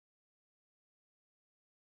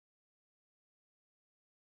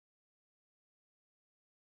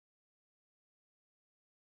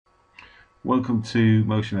Welcome to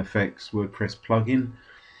MotionFX Wordpress plugin.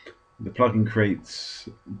 The plugin creates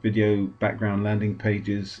video background landing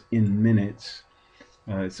pages in minutes.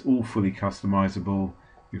 It's all fully customizable.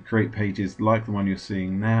 You create pages like the one you're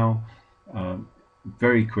seeing now.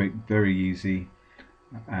 Very quick, very easy,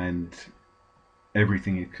 and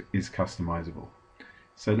everything is customizable.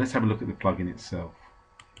 So let's have a look at the plugin itself.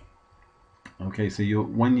 Okay, so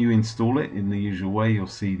when you install it in the usual way, you'll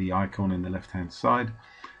see the icon in the left hand side,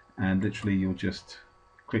 and literally you'll just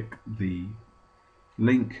click the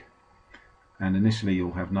link, and initially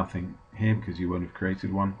you'll have nothing here because you won't have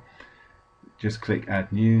created one. Just click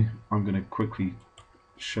add new. I'm going to quickly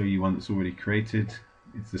show you one that's already created.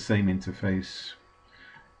 It's the same interface,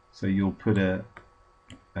 so you'll put a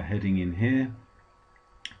heading in here,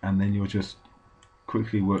 and then you'll just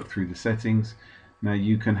quickly work through the settings. Now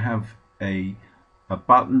you can have a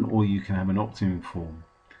button, or you can have an opt-in form.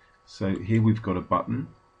 So here we've got a button.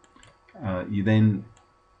 You then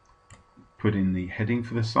put in the heading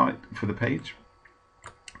for the site, for the page,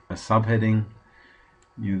 a subheading.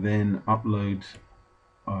 You then upload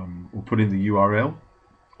or put in the URL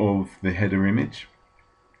of the header image,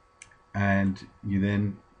 and you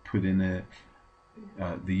then put in the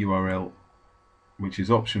URL, which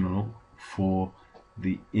is optional, for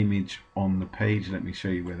the image on the page. Let me show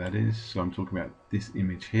you where that is. So I'm talking about this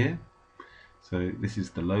image here. So this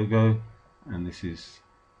is the logo, and this is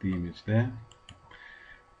the image there.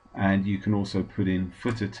 And you can also put in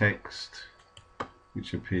footer text,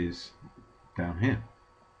 which appears down here.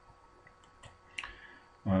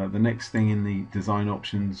 The next thing in the design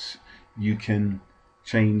options, you can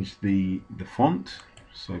change the font.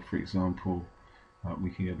 So for example, we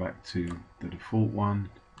can go back to the default one,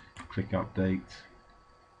 click update,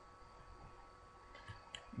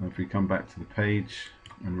 and if we come back to the page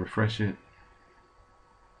and refresh it,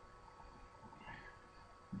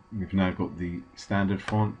 we've now got the standard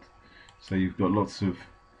font. So you've got lots of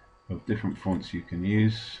different fonts you can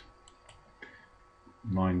use,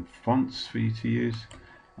 9 fonts for you to use.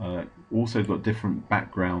 Also got different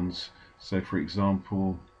backgrounds. So for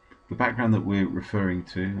example, the background that we're referring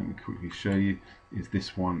to, let me quickly show you, is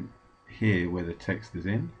this one here where the text is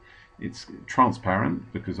in. It's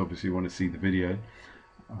transparent because obviously you want to see the video,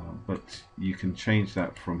 but you can change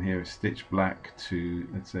that from here, stitch black, to,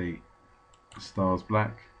 let's say, stars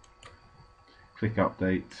black. Click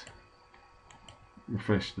update,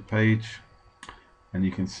 refresh the page, and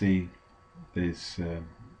you can see there's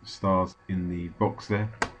stars in the box there.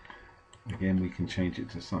 Again, we can change it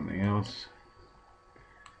to something else.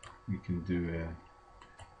 We can do a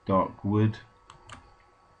dark wood.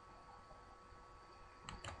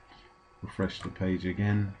 Refresh the page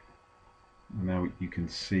again, and now you can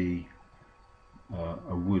see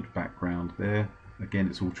a wood background there. Again,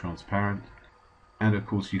 it's all transparent. And of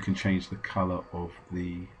course you can change the color of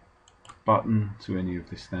the button to any of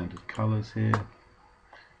the standard colors here.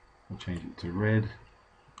 I'll change it to red,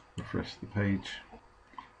 refresh the page,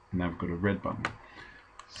 and now we've got a red button.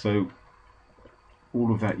 So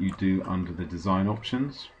all of that you do under the design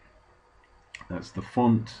options. That's the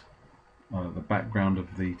font, the background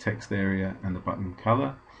of the text area, and the button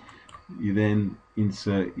color. You then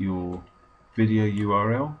insert your video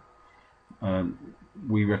URL.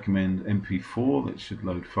 We recommend MP4, that should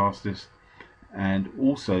load fastest, and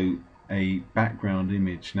also a background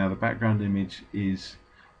image. Now the background image is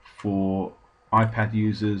for iPad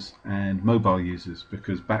users and mobile users,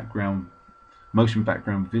 because motion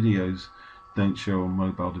background videos don't show on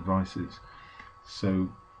mobile devices. So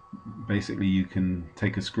basically you can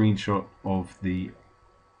take a screenshot of the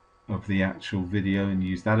actual video and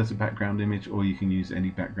use that as a background image, or you can use any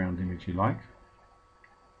background image you like.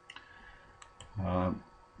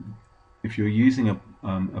 If you're using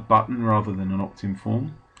a button rather than an opt-in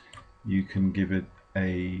form, you can give it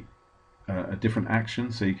a different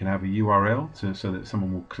action. So you can have a URL so that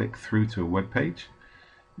someone will click through to a web page.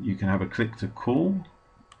 You can have a click to call.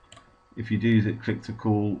 If you do use it click to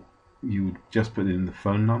call, you would just put in the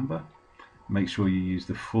phone number. Make sure you use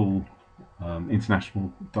the full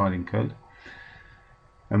international dialing code.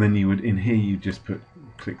 And then you would, in here, you just put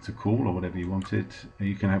click to call or whatever you wanted.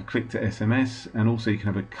 You can have click to SMS, and also you can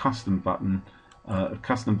have a custom button. A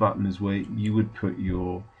custom button is where you would put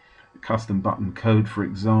your custom button code. For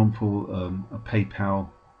example, a PayPal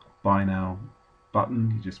buy now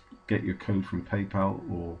button. You just get your code from PayPal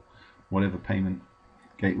or whatever payment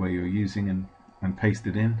gateway you're using, and paste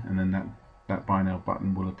it in, and then that buy now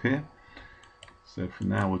button will appear. So for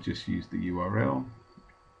now we'll just use the URL.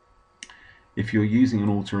 If you're using an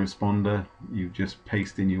autoresponder, you just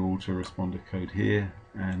paste in your autoresponder code here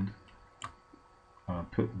and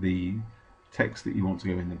put the text that you want to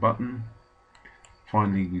go in the button.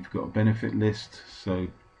 Finally, we've got a benefit list, so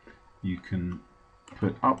you can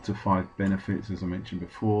put up to 5 benefits, as I mentioned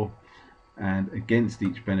before, and against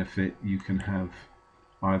each benefit you can have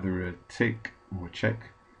either a tick or a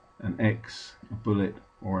check, an X, a bullet,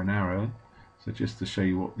 or an arrow. So just to show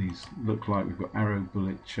you what these look like, we've got arrow,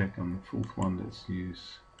 bullet, check. On the fourth one, let's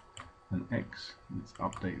use an X. Let's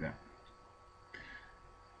update that.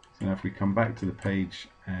 So now if we come back to the page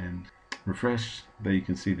and refresh, there you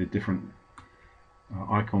can see the different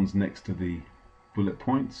icons next to the bullet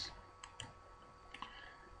points.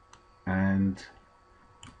 And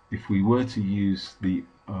if we were to use the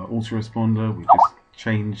autoresponder, we just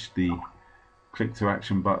change the click to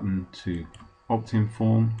action button to opt-in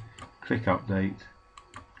form, click update,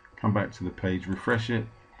 come back to the page, refresh it,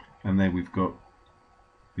 and there we've got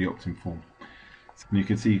the opt-in form. And you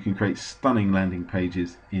can see you can create stunning landing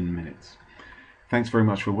pages in minutes. Thanks very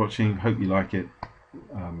much for watching. Hope you like it.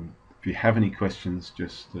 If you have any questions,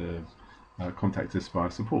 just contact us via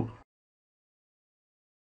support.